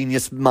offensive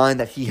genius mind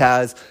that he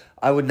has,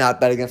 I would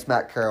not bet against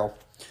Matt Carroll.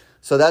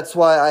 So that's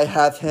why I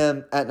have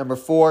him at number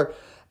 4.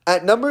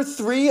 At number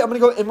 3, I'm going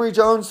to go Emory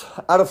Jones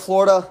out of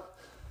Florida.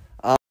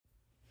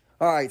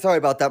 All right, sorry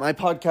about that. My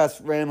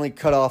podcast randomly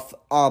cut off.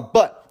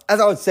 But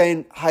as I was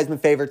saying, Heisman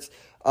favorites,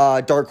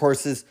 dark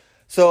horses.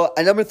 So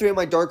at number 3 on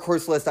my dark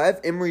horse list, I have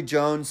Emory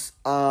Jones.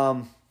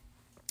 I'm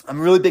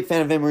a really big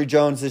fan of Emory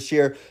Jones this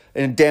year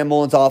in Dan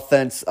Mullen's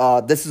offense.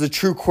 This is a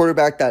true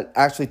quarterback that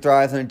actually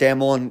thrives in a Dan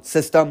Mullen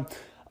system.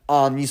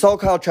 You saw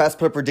Kyle Trask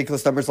put up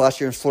ridiculous numbers last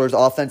year in Florida's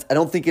offense. I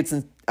don't think it's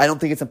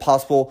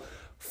impossible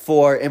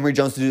for Emory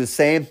Jones to do the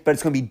same, but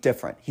it's going to be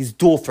different. He's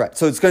dual threat,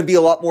 so it's going to be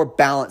a lot more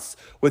balanced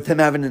with him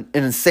having an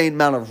insane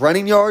amount of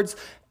running yards,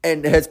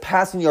 and his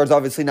passing yards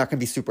obviously not going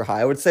to be super high.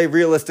 I would say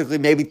realistically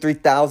maybe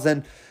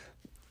 3,000.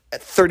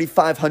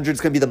 3,500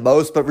 is going to be the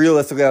most, but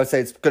realistically I would say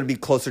it's going to be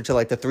closer to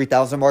like the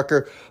 3,000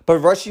 marker. But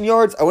rushing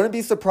yards, I wouldn't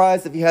be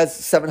surprised if he has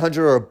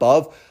 700 or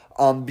above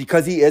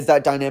because he is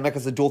that dynamic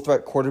as a dual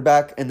threat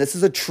quarterback, and this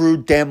is a true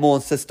Dan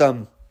Mullen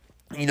system,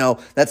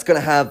 that's going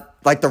to have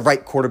like the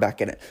right quarterback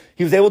in it.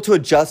 He was able to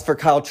adjust for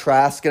Kyle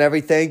Trask and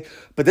everything,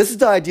 but this is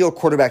the ideal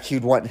quarterback he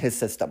would want in his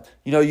system.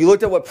 You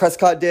looked at what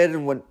Prescott did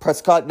and what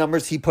Prescott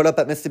numbers he put up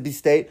at Mississippi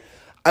State.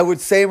 I would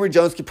say Emory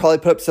Jones could probably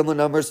put up similar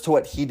numbers to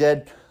what he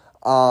did.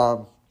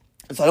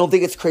 So I don't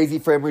think it's crazy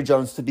for Emory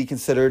Jones to be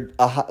considered in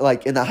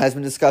that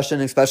Heisman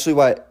discussion, especially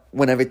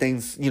when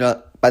everything's, by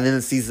the end of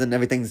the season,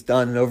 everything's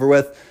done and over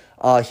with.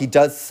 He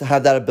does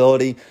have that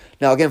ability.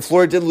 Now, again,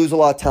 Florida did lose a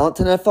lot of talent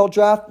in the NFL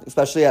draft,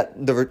 especially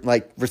at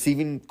the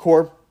receiving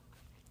core,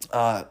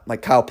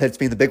 like Kyle Pitts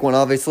being the big one,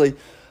 obviously.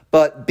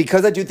 But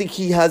because I do think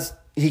he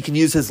can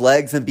use his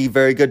legs and be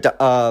very good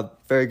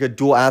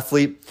dual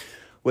athlete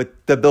with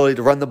the ability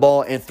to run the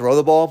ball and throw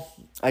the ball,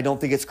 I don't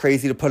think it's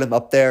crazy to put him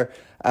up there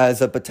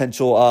as a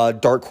potential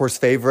dark horse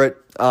favorite,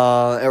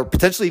 or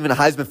potentially even a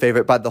Heisman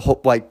favorite by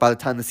the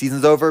time the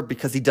season's over,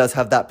 because he does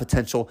have that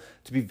potential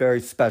to be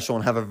very special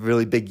and have a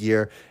really big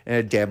year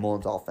in Dan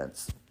Mullen's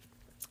offense.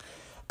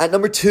 At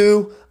number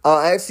 2,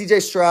 I have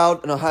C.J.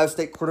 Stroud, an Ohio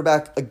State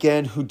quarterback,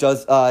 again, who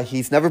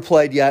he's never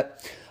played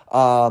yet.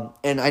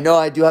 And I know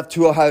I do have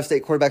 2 Ohio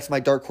State quarterbacks in my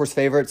dark horse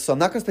favorites, so I'm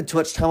not going to spend too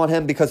much time on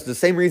him because the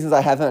same reasons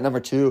I have him at number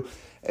 2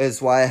 is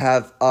why I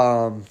have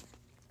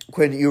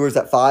Quinn Ewers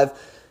at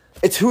 5.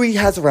 It's who he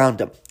has around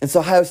him. It's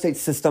Ohio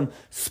State's system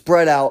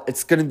spread out.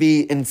 It's going to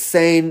be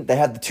insane. They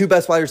have the 2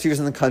 best wide receivers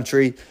in the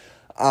country.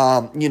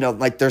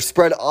 Their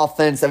spread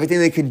offense, everything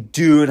they can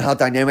do and how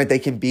dynamic they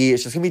can be.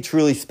 It's just going to be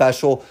truly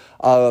special.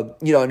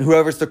 And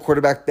whoever's the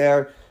quarterback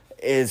there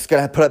is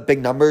going to put up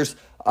big numbers.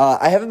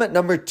 I have him at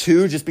number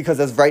 2 just because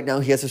as of right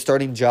now he has a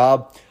starting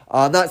job.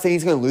 I'm not saying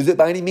he's going to lose it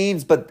by any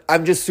means, but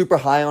I'm just super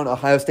high on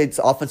Ohio State's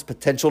offense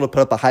potential to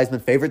put up a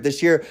Heisman favorite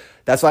this year.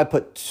 That's why I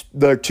put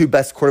the 2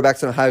 best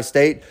quarterbacks in Ohio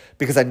State,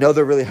 because I know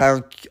they're really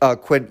high on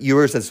Quinn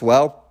Ewers as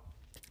well,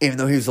 even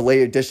though he was a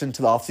late addition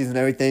to the offseason and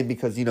everything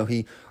because,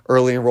 he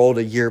early enrolled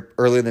a year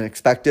earlier than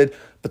expected.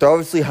 But they're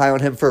obviously high on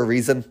him for a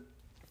reason.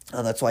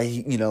 That's why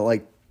he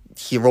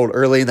enrolled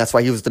early, and that's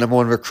why he was the number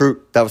 1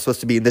 recruit that was supposed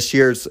to be in this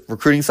year's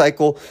recruiting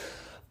cycle.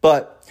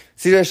 But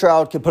C.J.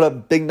 Stroud can put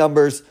up big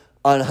numbers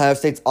on Ohio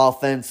State's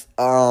offense.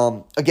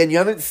 Again, you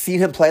haven't seen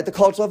him play at the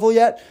college level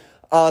yet,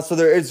 so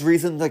there is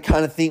reason to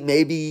kind of think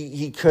maybe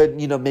he could,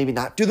 maybe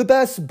not do the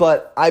best,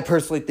 but I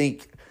personally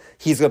think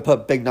he's going to put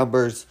up big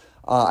numbers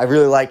I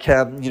really like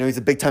him. He's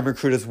a big-time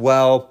recruit as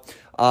well.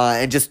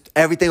 And just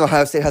everything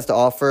Ohio State has to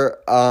offer.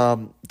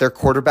 Their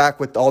quarterback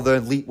with all the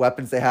elite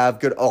weapons they have,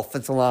 good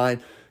offensive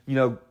line,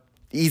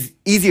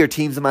 easier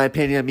teams in my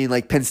opinion. I mean,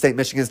 like Penn State,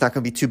 Michigan is not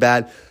going to be too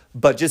bad.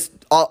 But just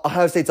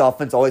Ohio State's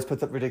offense always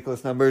puts up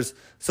ridiculous numbers.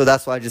 So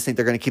that's why I just think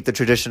they're going to keep the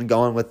tradition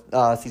going with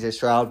C.J.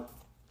 Stroud.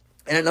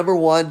 And at number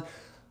one,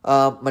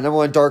 my number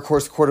one dark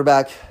horse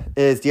quarterback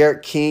is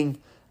Derek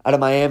King out of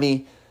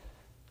Miami.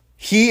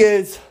 He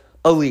is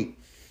elite.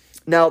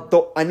 Now,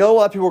 I know a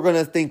lot of people are going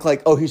to think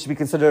like, he should be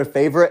considered a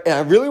favorite. And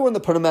I really wanted to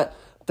put him at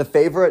the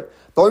favorite.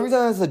 The only reason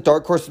I was a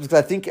dark horse is because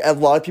I think a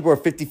lot of people are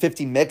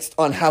 50-50 mixed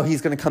on how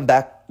he's going to come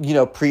back,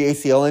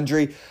 pre-ACL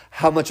injury.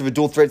 How much of a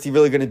dual threat is he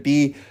really going to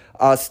be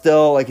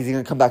still? Like, is he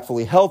going to come back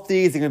fully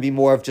healthy? Is he going to be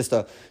more of just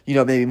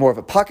maybe more of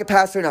a pocket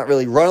passer, not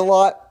really run a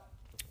lot?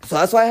 So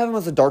that's why I have him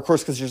as a dark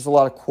horse, because there's a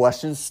lot of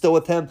questions still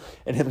with him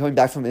and him coming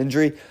back from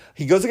injury.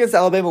 He goes against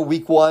Alabama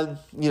week 1,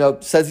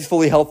 says he's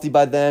fully healthy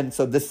by then.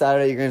 So this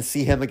Saturday, you're going to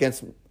see him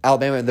against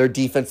Alabama and their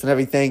defense and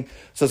everything.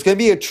 So it's going to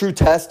be a true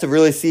test to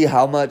really see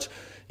how much,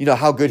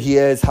 how good he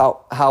is,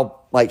 how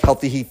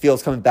healthy he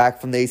feels coming back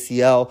from the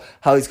ACL,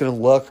 how he's going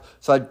to look.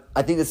 So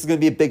I think this is going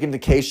to be a big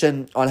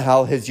indication on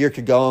how his year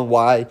could go and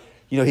why,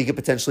 he could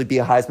potentially be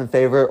a Heisman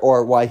favorite,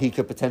 or why he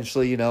could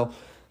potentially,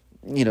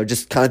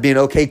 just kind of be an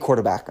okay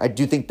quarterback. I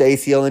do think the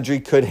ACL injury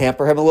could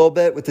hamper him a little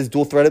bit with his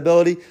dual threat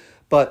ability,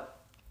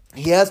 but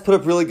he has put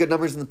up really good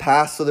numbers in the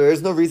past, so there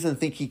is no reason to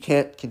think he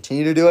can't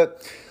continue to do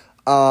it.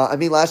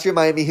 Last year in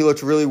Miami, he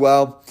looked really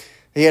well.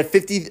 He had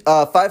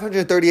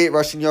 538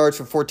 rushing yards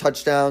for 4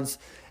 touchdowns,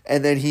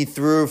 and then he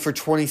threw for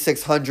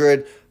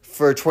 2,600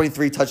 for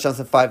 23 touchdowns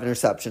and 5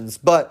 interceptions.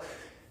 But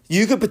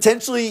you could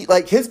potentially,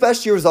 his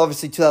best year was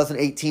obviously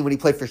 2018 when he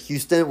played for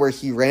Houston, where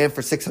he ran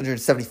for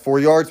 674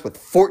 yards with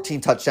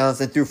 14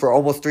 touchdowns and threw for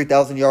almost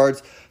 3,000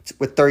 yards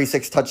with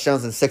 36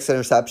 touchdowns and 6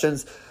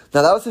 interceptions.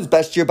 Now, that was his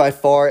best year by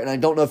far, and I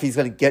don't know if he's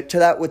going to get to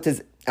that because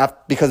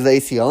of the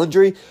ACL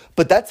injury,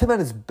 but that's him at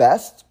his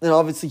best. And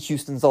obviously,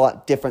 Houston's a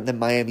lot different than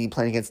Miami,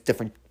 playing against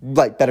different,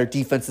 better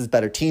defenses,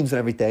 better teams and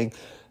everything.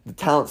 The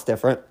talent's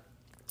different.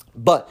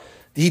 But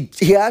he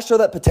has shown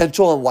that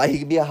potential on why he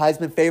can be a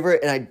Heisman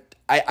favorite, and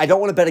I don't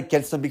want to bet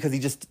against him because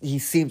he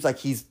seems like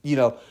he's,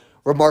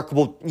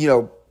 remarkable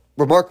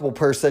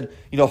person,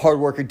 hard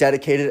worker,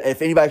 dedicated.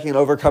 If anybody can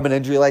overcome an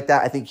injury like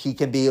that, I think he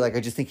can be. I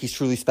just think he's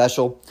truly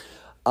special.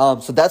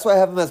 So that's why I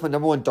have him as my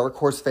number one dark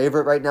horse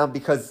favorite right now,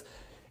 because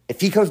if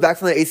he comes back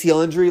from the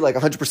ACL injury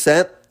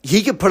 100%,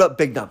 he can put up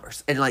big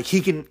numbers, and he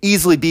can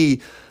easily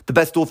be the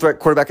best dual threat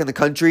quarterback in the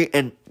country.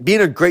 And being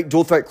a great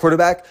dual threat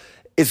quarterback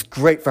is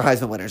great for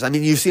Heisman winners. I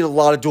mean, you've seen a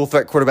lot of dual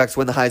threat quarterbacks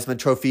win the Heisman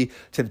Trophy: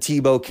 Tim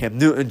Tebow, Cam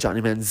Newton,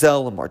 Johnny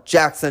Manziel, Lamar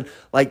Jackson.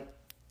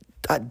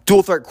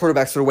 Dual threat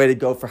quarterbacks are the way to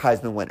go for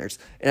Heisman winners.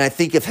 And I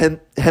think if him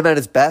at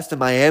his best in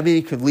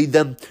Miami could lead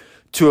them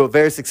to a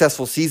very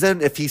successful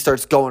season, if he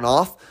starts going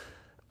off,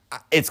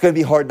 it's going to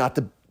be hard not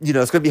to,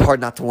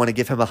 want to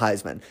give him a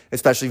Heisman,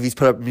 especially if he's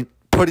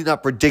putting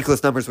up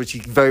ridiculous numbers, which he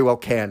very well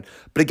can.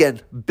 But again,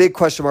 big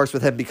question marks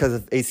with him because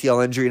of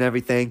ACL injury and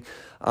everything.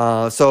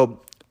 So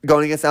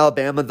going against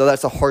Alabama, though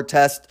that's a hard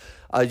test,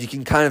 you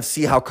can kind of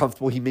see how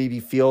comfortable he maybe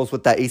feels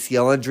with that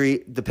ACL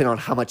injury, depending on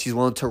how much he's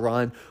willing to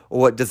run or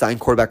what design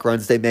quarterback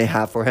runs they may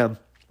have for him.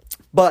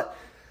 But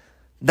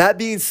that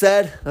being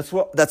said,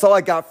 that's all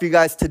I got for you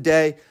guys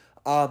today.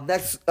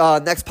 Next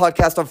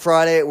podcast on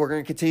Friday, we're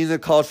going to continue the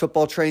college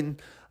football train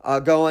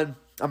going.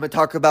 I'm going to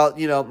talk about,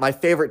 my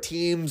favorite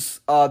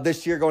teams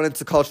this year going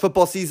into college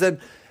football season.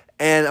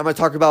 And I'm going to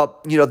talk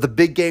about, the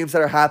big games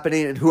that are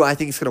happening and who I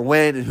think is going to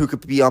win and who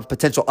could be on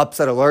potential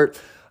upset alert.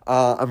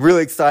 I'm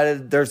really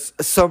excited. There's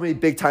so many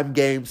big-time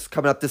games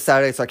coming up this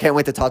Saturday, so I can't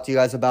wait to talk to you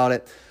guys about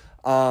it.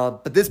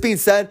 But this being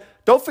said,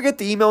 don't forget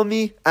to email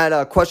me at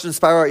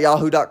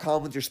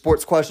questionspiral@yahoo.com with your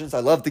sports questions.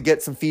 I love to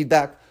get some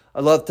feedback. I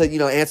love to,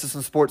 answer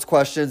some sports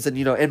questions and,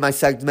 in my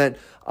segment,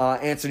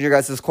 answering your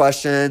guys'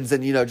 questions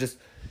and, just,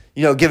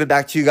 give it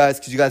back to you guys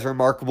because you guys are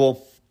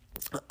remarkable.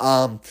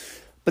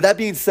 But that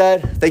being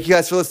said, thank you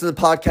guys for listening to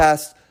the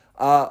podcast.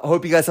 I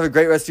hope you guys have a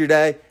great rest of your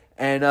day,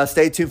 and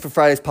stay tuned for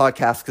Friday's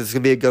podcast because it's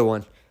going to be a good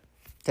one.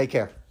 Take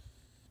care.